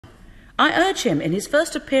I urge him, in his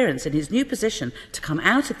first appearance in his new position, to come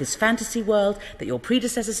out of this fantasy world that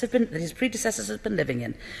his predecessors have been living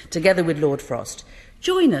in, together with Lord Frost.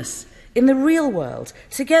 Join us in the real world,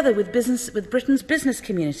 together with Britain's business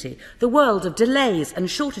community, the world of delays and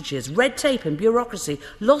shortages, red tape and bureaucracy,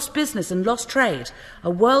 lost business and lost trade, a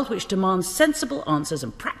world which demands sensible answers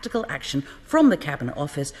and practical action from the Cabinet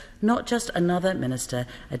Office, not just another minister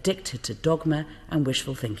addicted to dogma and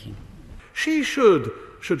wishful thinking. She should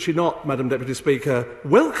she not, Madam Deputy Speaker,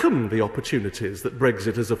 welcome the opportunities that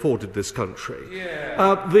Brexit has afforded this country.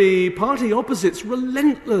 Yeah. The party opposite's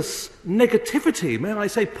relentless negativity, may I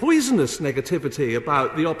say poisonous negativity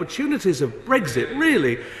about the opportunities of Brexit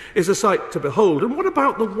really is a sight to behold. And what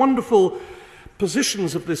about the wonderful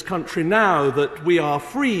positions of this country now that we are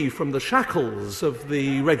free from the shackles of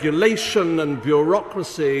the regulation and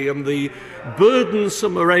bureaucracy and the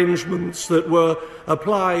burdensome arrangements that were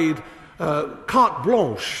applied carte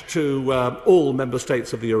blanche to all member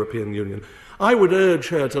states of the European Union? I would urge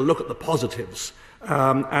her to look at the positives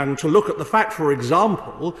and to look at the fact, for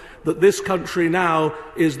example, that this country now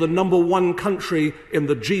is the #1 country in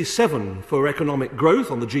the G7 for economic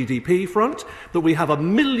growth on the GDP front, that we have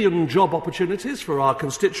 1 million job opportunities for our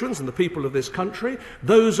constituents and the people of this country.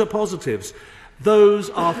 Those are positives.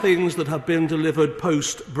 Those are things that have been delivered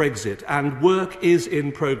post-Brexit, and work is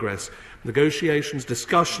in progress. Negotiations,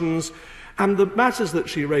 discussions, and the matters that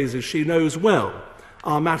she raises, she knows well,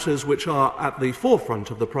 are matters which are at the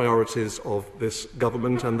forefront of the priorities of this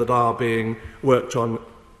government and that are being worked on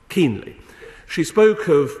keenly. She spoke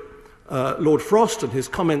of Lord Frost and his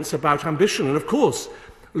comments about ambition, and of course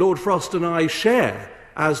Lord Frost and I share,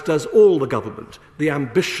 as does all the government, the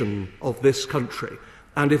ambition of this country.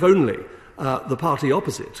 And if only the party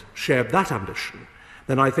opposite shared that ambition,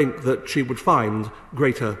 then I think that she would find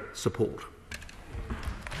greater support.